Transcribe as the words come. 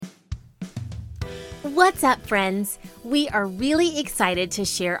What's up, friends? We are really excited to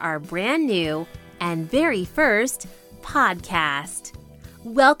share our brand new and very first podcast.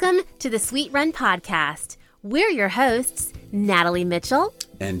 Welcome to the Sweet Run Podcast. We're your hosts, Natalie Mitchell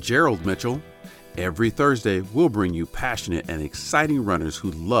and Gerald Mitchell. Every Thursday, we'll bring you passionate and exciting runners who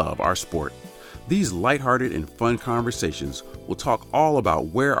love our sport. These lighthearted and fun conversations will talk all about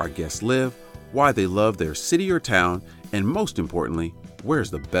where our guests live, why they love their city or town, and most importantly,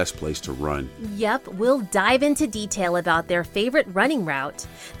 where's the best place to run? Yep, we'll dive into detail about their favorite running route,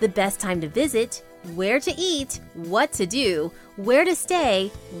 the best time to visit, where to eat, what to do, where to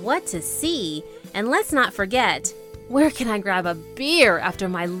stay, what to see, and let's not forget, where can I grab a beer after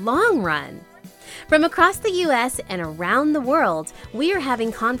my long run? From across the U.S. and around the world, we are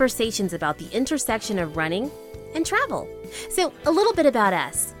having conversations about the intersection of running and travel. So, a little bit about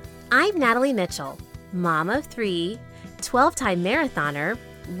us. I'm Natalie Mitchell, mom of 3, 12-time marathoner,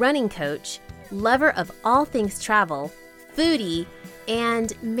 running coach, lover of all things travel, foodie,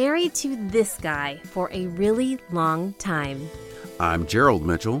 and married to this guy for a really long time. I'm Gerald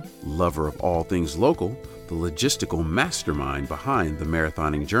Mitchell, lover of all things local, the logistical mastermind behind the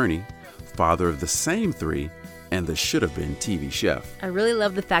marathoning journey, father of the same 3, and the should-have-been TV chef. I really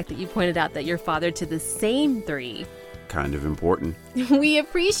love the fact that you pointed out that you're father to the same 3. Kind of important. We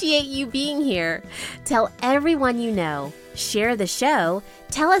appreciate you being here. Tell everyone you know. Share the show.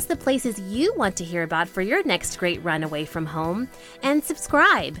 Tell us the places you want to hear about for your next great run away from home. And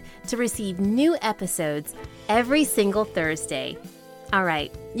subscribe to receive new episodes every single Thursday. All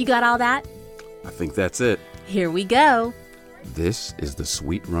right, you got all that? I think that's it. Here we go. This is the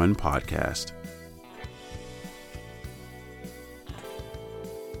Sweet Run Podcast.